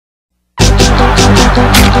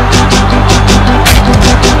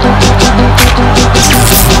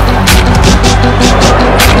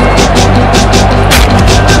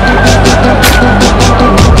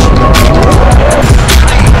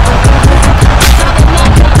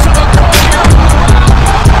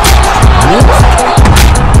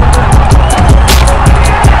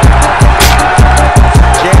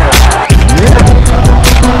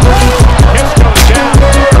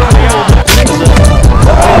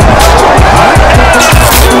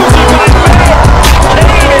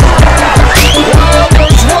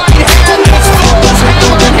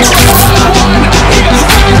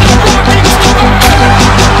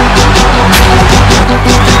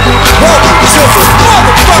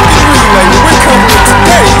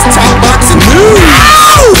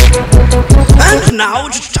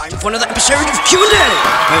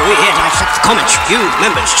performance few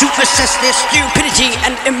members to assess their stupidity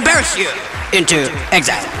and embarrass you into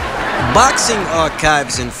exile. Boxing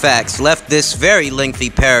Archives and Facts left this very lengthy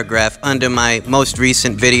paragraph under my most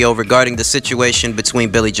recent video regarding the situation between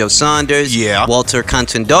Billy Joe Saunders, Walter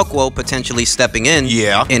Contandokwo potentially stepping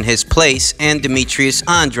in his place, and Demetrius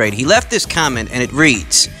Andrade. He left this comment and it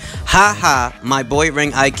reads, "Ha ha, my boy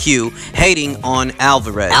Ring IQ hating on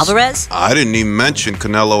Alvarez." Alvarez? I didn't even mention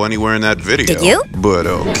Canelo anywhere in that video. Did you? But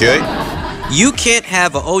okay. You can't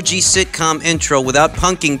have an OG sitcom intro without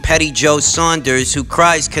punking Petty Joe Saunders, who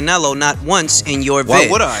cries Canelo not once in your vid. Why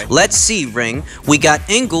would I? Let's see, Ring. We got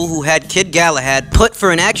Ingle, who had Kid Galahad put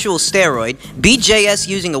for an actual steroid, BJS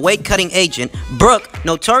using a weight-cutting agent, Brooke,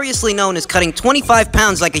 notoriously known as cutting 25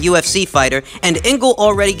 pounds like a UFC fighter, and Ingle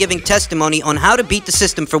already giving testimony on how to beat the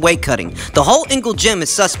system for weight cutting. The whole Ingle gym is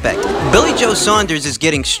suspect. Billy Joe Saunders is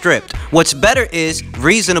getting stripped. What's better is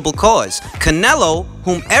reasonable cause. Canelo,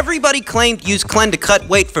 whom everybody claimed used Clen to cut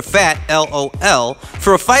weight for fat, LOL,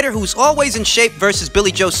 for a fighter who's always in shape versus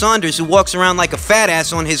Billy Joe Saunders, who walks around like a fat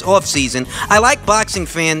ass on his off-season. I like boxing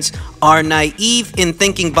fans are naive in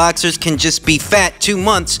thinking boxers can just be fat 2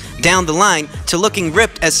 months down the line to looking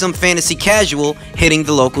ripped as some fantasy casual hitting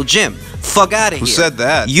the local gym. Fuck out of here. Who said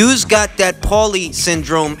that? You's got that Paulie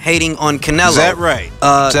syndrome hating on Canelo. Is that right?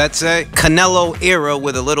 Does that say? Canelo era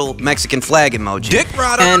with a little Mexican flag emoji. Dick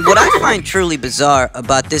Rotter. And what I find truly bizarre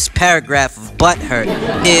about this paragraph of butthurt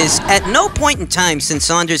is at no point in time since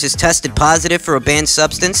Saunders has tested positive for a banned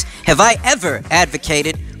substance have I ever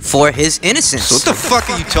advocated for his innocence. So what the fuck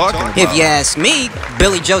are you talking about? If you ask me,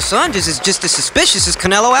 Billy Joe Saunders is just as suspicious as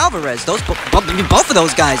Canelo Alvarez. Both of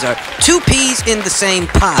those guys are two peas in the same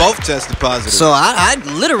pot. Both tested positive. So I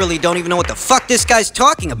literally don't even know what the fuck this guy's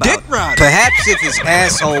talking about. Dick Rotter. Perhaps if his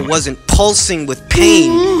asshole wasn't pulsing with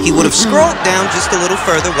pain, he would have scrolled down just a little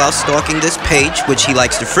further while stalking this page, which he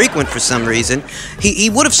likes to frequent for some reason. He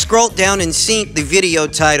would have scrolled down and seen the video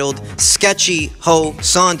titled Sketchy Ho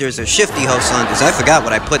Saunders or Shifty Ho Saunders. I forgot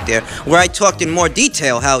what I put there, where I talked in more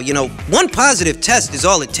detail how, you know, one positive test is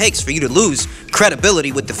all it takes for you to lose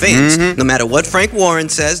credibility with the fans. No matter what Frank Warren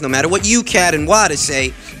says, no matter what you, Cat, and Wada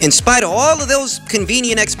say, in spite of all of those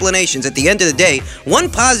convenient explanations, at the end of the day, one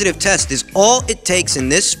positive test is all it takes in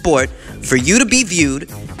this sport for you to be viewed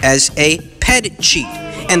as a ped cheat.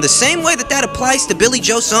 And the same way that that applies to Billy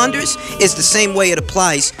Joe Saunders is the same way it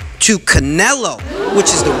applies to Canelo, which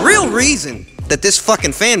is the real reason that this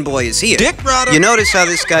fucking fanboy is here. Dick Rotter. You notice how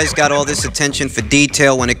this guy's got all this attention for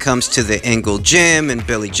detail when it comes to the Ingle Gym and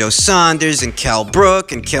Billy Joe Saunders and Cal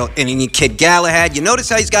Brook and Kid Galahad. You notice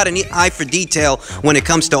how he's got an eye for detail when it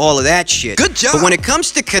comes to all of that shit. Good job. But when it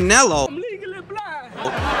comes to Canelo,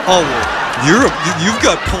 you've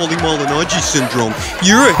got Paulie Malignaggi syndrome.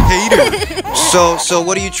 You're a hater. So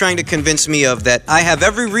what are you trying to convince me of? That I have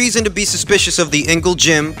every reason to be suspicious of the Ingle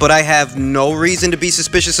Gym, but I have no reason to be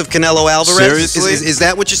suspicious of Canelo Alvarez? Seriously? Is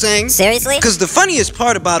that what you're saying? Seriously? Because the funniest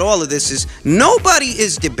part about all of this is nobody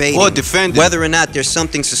is debating or defending whether or not there's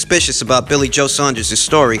something suspicious about Billy Joe Saunders'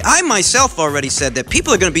 story. I myself already said that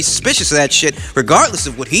people are going to be suspicious of that shit regardless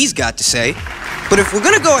of what he's got to say. But if we're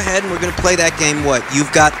going to go ahead and we're going to play that game, what?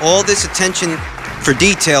 You've got all this attention for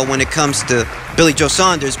detail when it comes to Billy Joe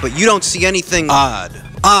Saunders, but you don't see anything odd.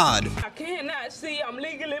 I cannot see. I'm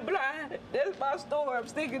legally blind. That's my story. I'm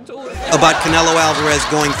sticking to it. About Canelo Alvarez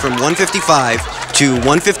going from 155 to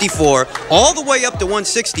 154 all the way up to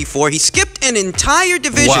 164. He skipped an entire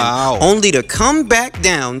division only to come back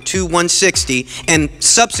down to 160 and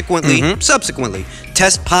subsequently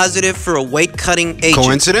test positive for a weight-cutting agent.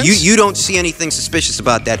 Coincidence? You don't see anything suspicious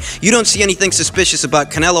about that. You don't see anything suspicious about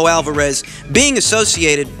Canelo Alvarez being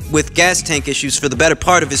associated with gas tank issues for the better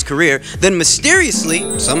part of his career, then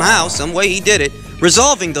mysteriously, somehow, some way he did it,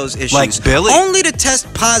 resolving those issues. Like Billy? Only to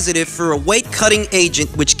test positive for a weight-cutting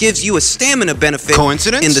agent, which gives you a stamina benefit.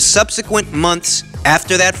 Coincidence? In the subsequent months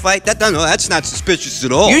after that fight. That's not suspicious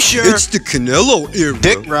at all. You sure? It's the Canelo era.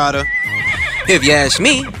 Dick Rotter. If you ask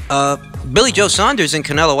me, Billy Joe Saunders and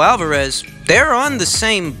Canelo Alvarez, they're on the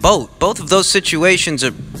same boat. Both of those situations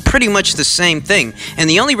are pretty much the same thing. And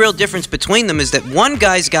the only real difference between them is that one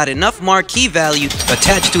guy's got enough marquee value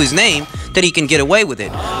attached to his name that he can get away with it.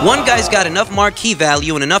 One guy's got enough marquee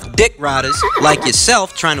value and enough dick rotters, like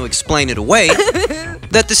yourself, trying to explain it away,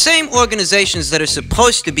 that the same organizations that are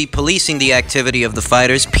supposed to be policing the activity of the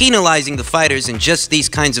fighters, penalizing the fighters in just these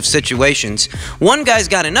kinds of situations, one guy's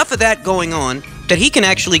got enough of that going on that he can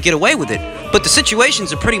actually get away with it. But the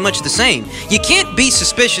situations are pretty much the same. You can't be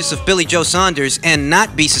suspicious of Billy Joe Saunders and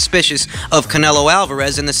not be suspicious of Canelo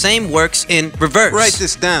Alvarez, and the same works in reverse. Write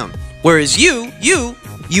this down. Whereas you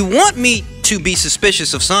want me to be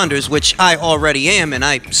suspicious of Saunders, which I already am, and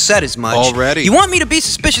I said as much. Already? You want me to be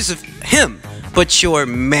suspicious of him, but you're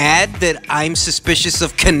mad that I'm suspicious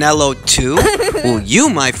of Canelo too? Well, you,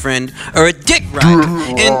 my friend, are a dick rider.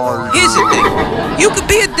 And here's the thing. You could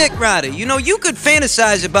be a dick rider. You know, you could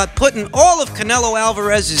fantasize about putting all of Canelo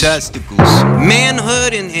Alvarez's Testicles.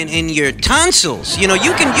 manhood in your tonsils. You know,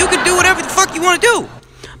 you can do whatever the fuck you want to do.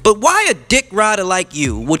 But why a dick rider like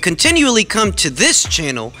you would continually come to this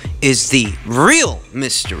channel is the real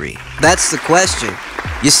mystery. That's the question.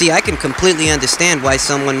 You see, I can completely understand why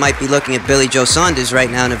someone might be looking at Billy Joe Saunders right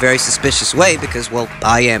now in a very suspicious way because, well,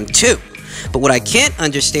 I am too. But what I can't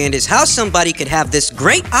understand is how somebody could have this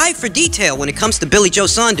great eye for detail when it comes to Billy Joe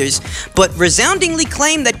Saunders, but resoundingly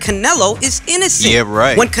claim that Canelo is innocent. Yeah,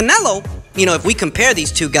 right. When Canelo, you know, if we compare these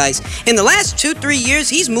two guys, in the last 2-3 years,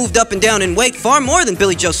 he's moved up and down in weight far more than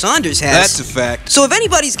Billy Joe Saunders has. That's a fact. So if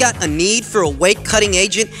anybody's got a need for a weight-cutting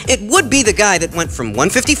agent, it would be the guy that went from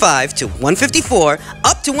 155 to 154,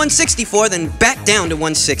 up to 164, then back down to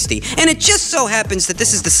 160. And it just so happens that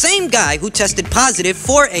this is the same guy who tested positive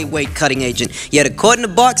for a weight-cutting agent. Yet according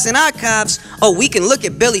to Boxing Archives, oh, we can look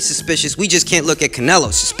at Billy suspicious, we just can't look at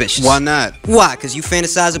Canelo suspicious. Why not? Why? Because you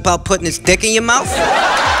fantasize about putting his dick in your mouth?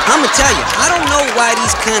 I'ma tell you, I don't know why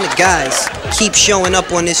these kind of guys keep showing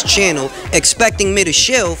up on this channel expecting me to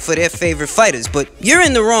shill for their favorite fighters, but you're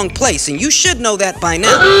in the wrong place, and you should know that by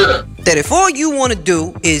now. That if all you want to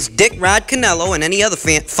do is dick ride Canelo and any other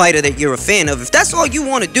fighter that you're a fan of, if that's all you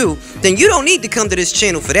want to do, then you don't need to come to this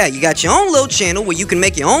channel for that. You got your own little channel where you can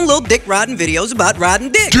make your own little dick riding videos about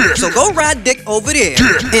riding dick. So go ride dick over there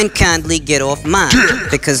and kindly get off mine.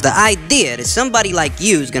 Because the idea that somebody like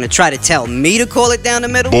you is going to try to tell me to call it down the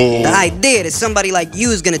middle, the idea that somebody like you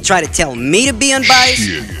is going to try to tell me to be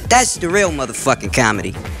unbiased, that's the real motherfucking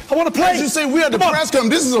comedy. I want to play. You say we're at the press conference.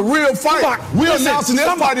 This is a real fight. We're announcing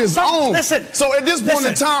this fight is on. Listen. So at this point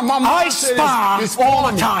in time, my mindset is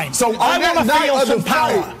all the time. So I want to feel some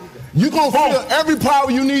power. You're going to feel every power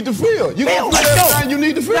you need to feel. You're going to feel everything you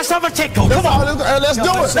need to feel. Let's have a tickle. Come on. Let's do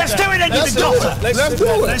it. Let's do it, then, you big doctor. Let's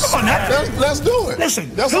do it. Come on, let's do it. Listen,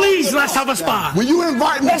 please, let's have a spar. When you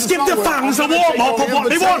invite me, let's give the fans a warm-up of what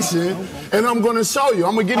they want. And I'm going to show you.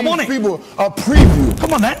 I'm going to give these people a preview.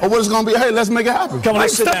 Come on, then. Of what it's going to be. Hey, let's make it happen. Come on,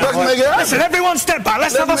 let's make it happen. Listen, everyone step back.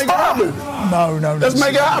 Let's have a spar. No. Let's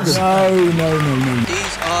make it happen. No.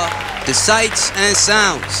 These are the sights and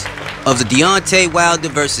sounds of the Deontay Wilder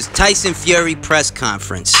versus Tyson Fury press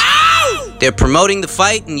conference. Ow! They're promoting the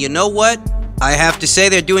fight, and you know what? I have to say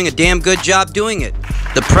they're doing a damn good job doing it.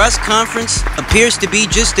 The press conference appears to be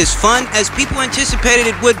just as fun as people anticipated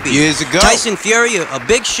it would be. Years ago. Tyson Fury, a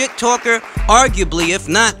big shit talker, arguably, if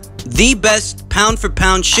not the best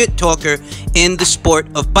pound-for-pound shit talker in the sport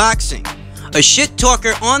of boxing. A shit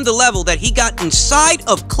talker on the level that he got inside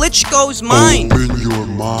of Klitschko's mind. Open your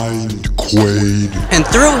mind, Quaid. And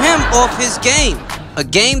threw him off his game. A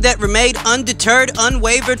game that remained undeterred,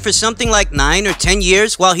 unwavered for something like 9 or 10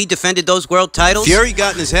 years while he defended those world titles. Fury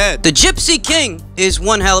got in his head. The Gypsy King is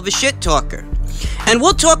one hell of a shit talker. And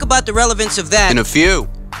we'll talk about the relevance of that In a few.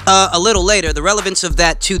 a little later, the relevance of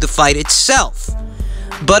that to the fight itself.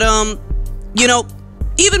 But, you know,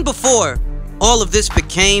 even before all of this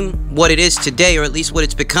became what it is today, or at least what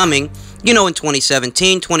it's becoming, you know, in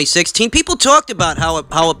 2017, 2016, people talked about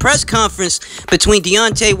how a press conference between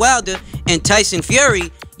Deontay Wilder and Tyson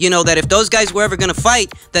Fury, you know, that if those guys were ever going to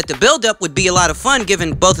fight, that the build-up would be a lot of fun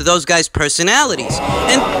given both of those guys' personalities.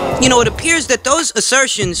 And, you know, it appears that those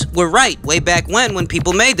assertions were right way back when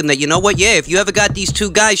people made them, that, you know what, yeah, if you ever got these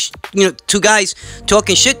two guys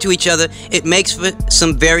talking shit to each other, it makes for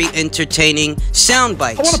some very entertaining sound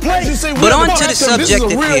bites. But on to the subject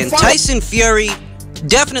at hand. Tyson Fury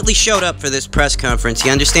definitely showed up for this press conference.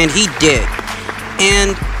 You understand? He did.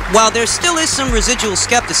 And while there still is some residual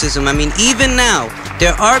skepticism, I mean, even now,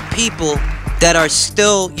 there are people that are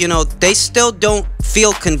still, you know, they still don't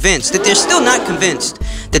feel convinced, that they're still not convinced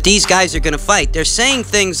that these guys are going to fight. They're saying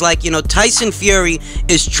things like, you know, Tyson Fury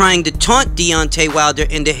is trying to taunt Deontay Wilder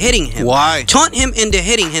into hitting him. Why? Taunt him into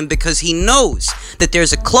hitting him because he knows that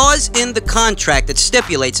there's a clause in the contract that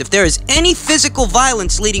stipulates if there is any physical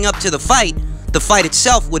violence leading up to the fight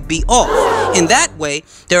itself would be off. In that way,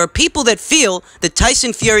 there are people that feel that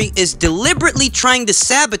Tyson Fury is deliberately trying to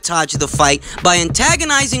sabotage the fight by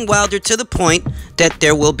antagonizing Wilder to the point that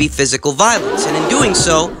there will be physical violence. And in doing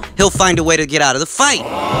so, he'll find a way to get out of the fight.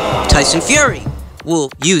 Tyson Fury will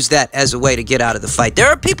use that as a way to get out of the fight. There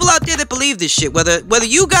are people out there that believe this shit. Whether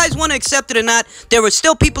you guys want to accept it or not, there are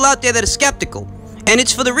still people out there that are skeptical. And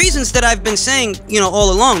it's for the reasons that I've been saying, you know,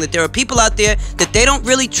 all along, that there are people out there that they don't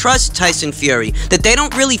really trust Tyson Fury, that they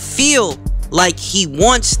don't really feel like he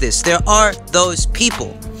wants this. There are those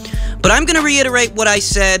people. But I'm going to reiterate what I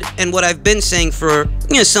said and what I've been saying for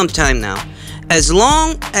some time now. As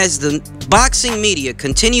long as the boxing media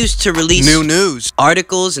continues to release new news,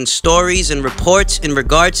 articles and stories and reports in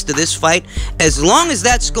regards to this fight, as long as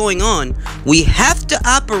that's going on, we have to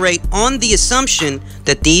operate on the assumption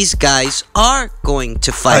that these guys are going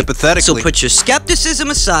to fight. Hypothetically. So put your skepticism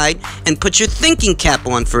aside and put your thinking cap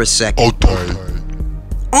on for a second. Okay.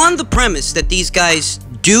 On the premise that these guys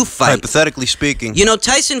do fight. Hypothetically speaking.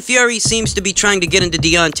 Tyson Fury seems to be trying to get into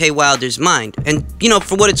Deontay Wilder's mind. And,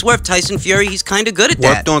 for what it's worth, Tyson Fury, he's kind of good at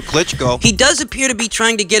that. Worked on Klitschko. He does appear to be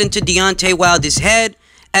trying to get into Deontay Wilder's head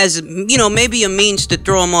as, maybe a means to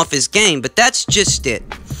throw him off his game. But that's just it.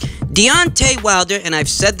 Deontay Wilder, and I've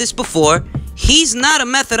said this before, he's not a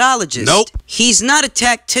methodologist. Nope. He's not a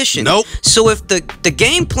tactician. Nope. So if the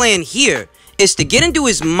game plan here is to get into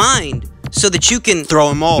his mind so that you can throw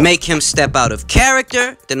him off, make him step out of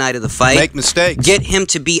character the night of the fight, make mistakes, get him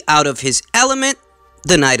to be out of his element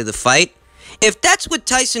the night of the fight. If that's what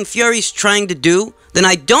Tyson Fury's trying to do, then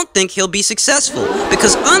I don't think he'll be successful.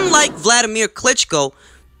 Because unlike Vladimir Klitschko,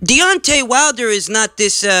 Deontay Wilder is not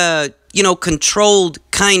this,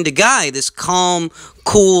 controlled kind of guy, this calm,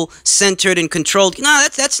 cool, centered, and controlled. No,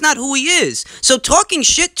 that's not who he is. So talking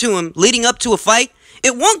shit to him leading up to a fight,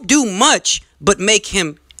 it won't do much but make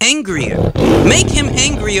him angrier. Make him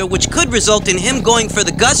angrier, which could result in him going for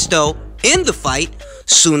the gusto in the fight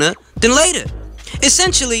sooner than later.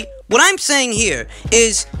 Essentially, what I'm saying here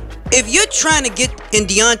is, if you're trying to get in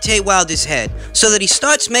Deontay Wilder's head so that he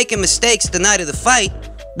starts making mistakes the night of the fight,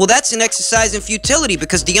 well, that's an exercise in futility,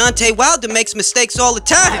 because Deontay Wilder makes mistakes all the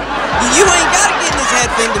time. You ain't gotta get in his head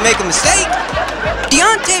for him to make a mistake.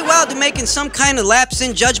 Deontay Wilder making some kind of lapse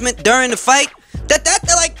in judgment during the fight,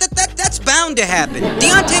 that's bound to happen.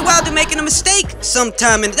 Deontay Wilder making a mistake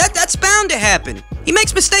sometime, and that's bound to happen. He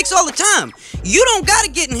makes mistakes all the time. You don't gotta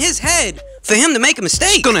get in his head for him to make a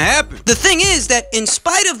mistake. It's gonna happen. The thing is that in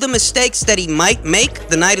spite of the mistakes that he might make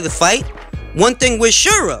the night of the fight, one thing we're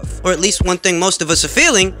sure of, or at least one thing most of us are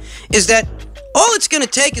feeling, is that all it's gonna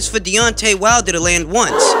take is for Deontay Wilder to land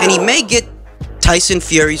once, and he may get Tyson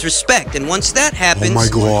Fury's respect. And once that happens, Oh my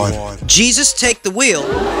God. Jesus take the wheel,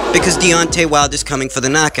 because Deontay Wilder's coming for the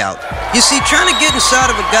knockout. You see, trying to get inside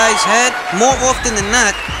of a guy's head, more often than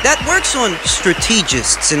not, that works on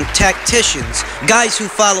strategists and tacticians, guys who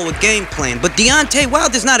follow a game plan. But Deontay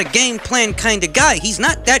Wilder's not a game plan kind of guy. He's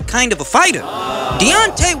not that kind of a fighter.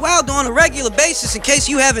 Deontay Wilder on a regular basis, in case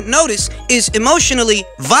you haven't noticed, is emotionally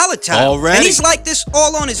volatile. Already. And he's like this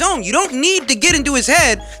all on his own. You don't need to get into his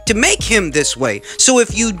head to make him this way. So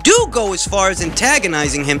if you do go as far as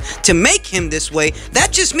antagonizing him to make him this way,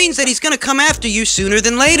 that just means that he's going to come after you sooner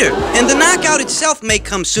than later. And the knockout itself may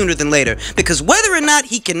come sooner than later, because whether or not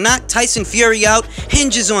he can knock Tyson Fury out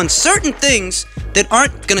hinges on certain things that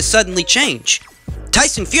aren't going to suddenly change.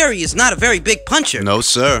 Tyson Fury is not a very big puncher. No,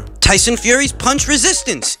 sir. Tyson Fury's punch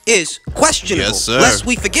resistance is questionable. Yes, sir. Lest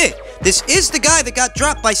we forget, this is the guy that got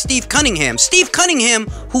dropped by Steve Cunningham. Steve Cunningham,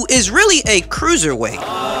 who is really a cruiserweight.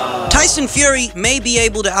 Tyson Fury may be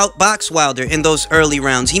able to outbox Wilder in those early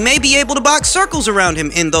rounds. He may be able to box circles around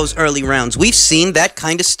him in those early rounds. We've seen that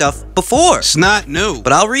kind of stuff before. It's not new.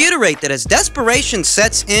 But I'll reiterate that as desperation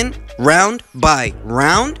sets in round by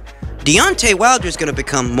round, Deontay Wilder is going to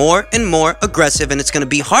become more and more aggressive, and it's going to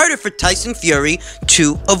be harder for Tyson Fury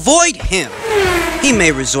to avoid him. He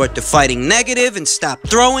may resort to fighting negative and stop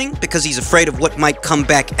throwing because he's afraid of what might come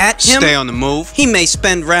back at him. Stay on the move. He may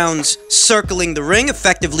spend rounds circling the ring,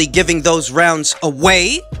 effectively giving those rounds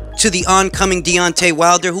away to the oncoming Deontay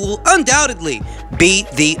Wilder, who will undoubtedly be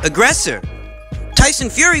the aggressor. Tyson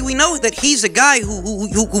Fury, we know that he's a guy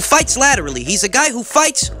who fights laterally. He's a guy who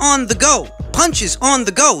fights on the go, punches on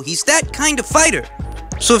the go. He's that kind of fighter.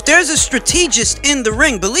 So if there's a strategist in the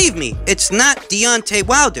ring, believe me, it's not Deontay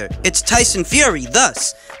Wilder. It's Tyson Fury.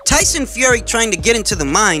 Thus, Tyson Fury trying to get into the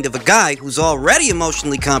mind of a guy who's already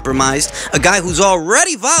emotionally compromised, a guy who's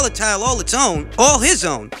already volatile all his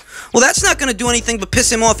own. Well, that's not going to do anything but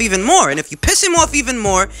piss him off even more. And if you piss him off even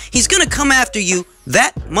more, he's going to come after you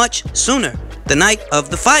that much sooner, the night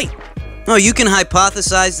of the fight. Oh, you can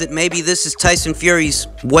hypothesize that maybe this is Tyson Fury's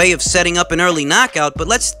way of setting up an early knockout, but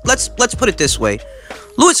let's put it this way.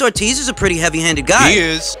 Luis Ortiz is a pretty heavy-handed guy. He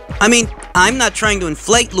is. I mean, I'm not trying to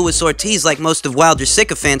inflate Luis Ortiz like most of Wilder's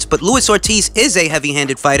sycophants, but Luis Ortiz is a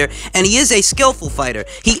heavy-handed fighter, and he is a skillful fighter.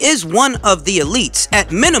 He is one of the elites,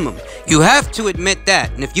 at minimum. You have to admit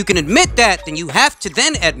that, and if you can admit that, then you have to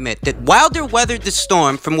then admit that Wilder weathered the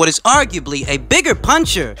storm from what is arguably a bigger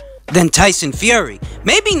puncher than Tyson Fury.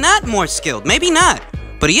 Maybe not more skilled, maybe not,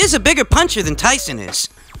 but he is a bigger puncher than Tyson is.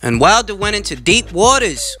 And Wilder went into deep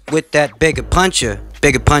waters with that bigger puncher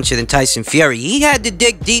than Tyson Fury. He had to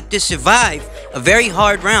dig deep to survive a very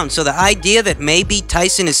hard round. So the idea that maybe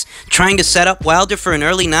Tyson is trying to set up Wilder for an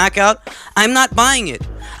early knockout, I'm not buying it.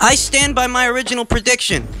 I stand by my original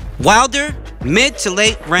prediction. Wilder, mid to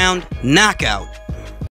late round knockout.